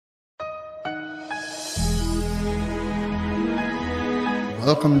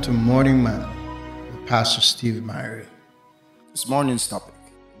Welcome to Morning Manna with Pastor Steve Myrie. This morning's topic,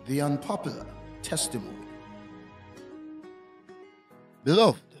 the unpopular testimony.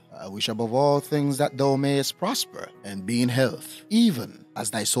 Beloved, I wish above all things that thou mayest prosper and be in health, even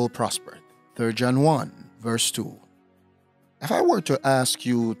as thy soul prospereth. 3 John 1, verse 2. If I were to ask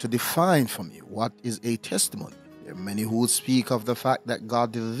you to define for me what is a testimony, there are many who would speak of the fact that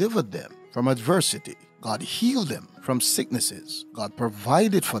God delivered them from adversity, God healed them from sicknesses, God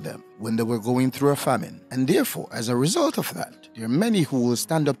provided for them when they were going through a famine. And therefore, as a result of that, there are many who will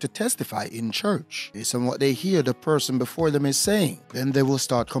stand up to testify in church based on what they hear the person before them is saying. Then they will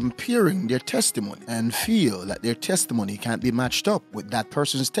start comparing their testimony and feel that their testimony can't be matched up with that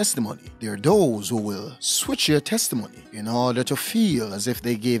person's testimony. There are those who will switch their testimony in order to feel as if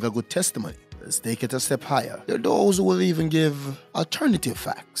they gave a good testimony. Let's take it a step higher. There are those who will even give alternative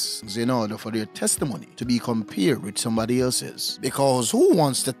facts in order for their testimony to be compared with somebody else's. Because who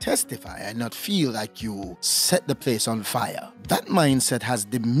wants to testify and not feel like you set the place on fire? That mindset has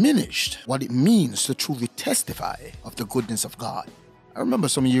diminished what it means to truly testify of the goodness of God. I remember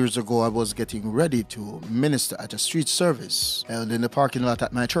some years ago I was getting ready to minister at a street service held in the parking lot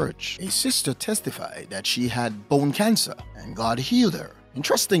at my church. A sister testified that she had bone cancer and God healed her.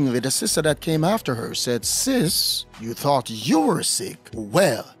 Interestingly, the sister that came after her said, "Sis, you thought you were sick?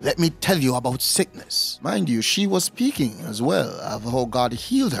 Well, let me tell you about sickness." Mind you, she was speaking as well of how God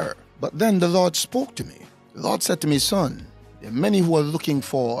healed her. But then the Lord spoke to me. The Lord said to me, "Son, there are many who are looking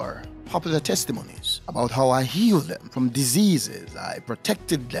for popular testimonies about how I healed them from diseases. I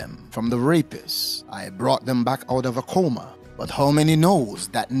protected them from the rapists. I brought them back out of a coma. But how many knows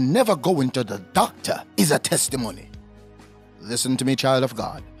that never going to the doctor is a testimony?" Listen to me, child of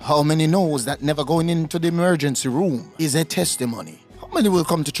God. How many knows that never going into the emergency room is a testimony? How many will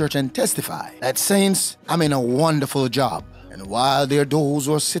come to church and testify that, "Saints, I'm in a wonderful job"? And while there are those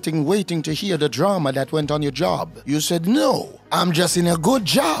who are sitting waiting to hear the drama that went on your job, you said, "No, I'm just in a good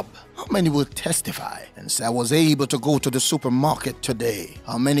job." How many will testify and say, "I was able to go to the supermarket today"?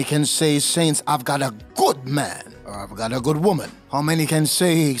 How many can say, "Saints, I've got a good man," or "I've got a good woman"? How many can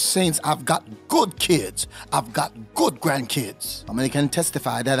say, "Saints, I've got good kids, I've got good grandkids"? How many can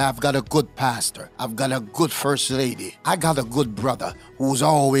testify that I've got a good pastor, I've got a good first lady, I got a good brother who's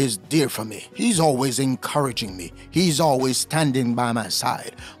always dear for me, he's always encouraging me, he's always standing by my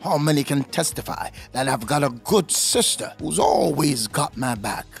side? How many can testify that I've got a good sister who's always got my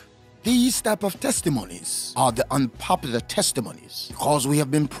back? These type of testimonies are the unpopular testimonies, because we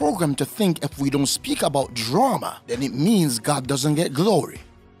have been programmed to think if we don't speak about drama, then it means God doesn't get glory.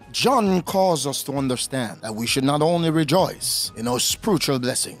 John calls us to understand that we should not only rejoice in our spiritual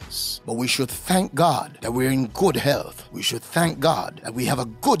blessings, but we should thank God that we're in good health. We should thank God that we have a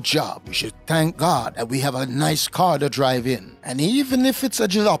good job. We should thank God that we have a nice car to drive in. And even if it's a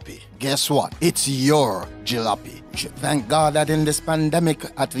jalopy, guess what? It's your jalopy. You should thank God that in this pandemic,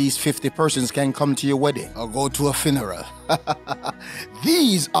 at least 50 persons can come to your wedding or go to a funeral.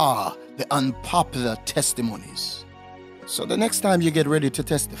 These are the unpopular testimonies. So the next time you get ready to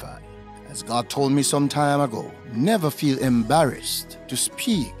testify, as God told me some time ago, never feel embarrassed to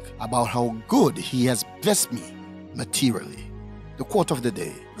speak about how good He has blessed me materially. The quote of the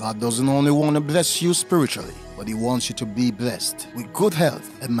day, God doesn't only want to bless you spiritually, but He wants you to be blessed with good health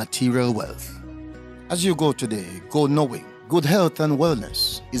and material wealth. As you go today, go knowing good health and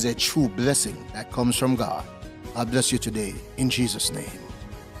wellness is a true blessing that comes from God. God bless you today in Jesus' name.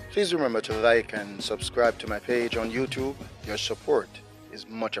 Please remember to like and subscribe to my page on YouTube. Your support is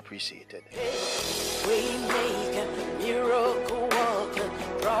much appreciated. Waymaker, miracle worker,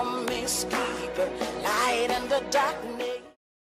 promise keeper, light in the darkness.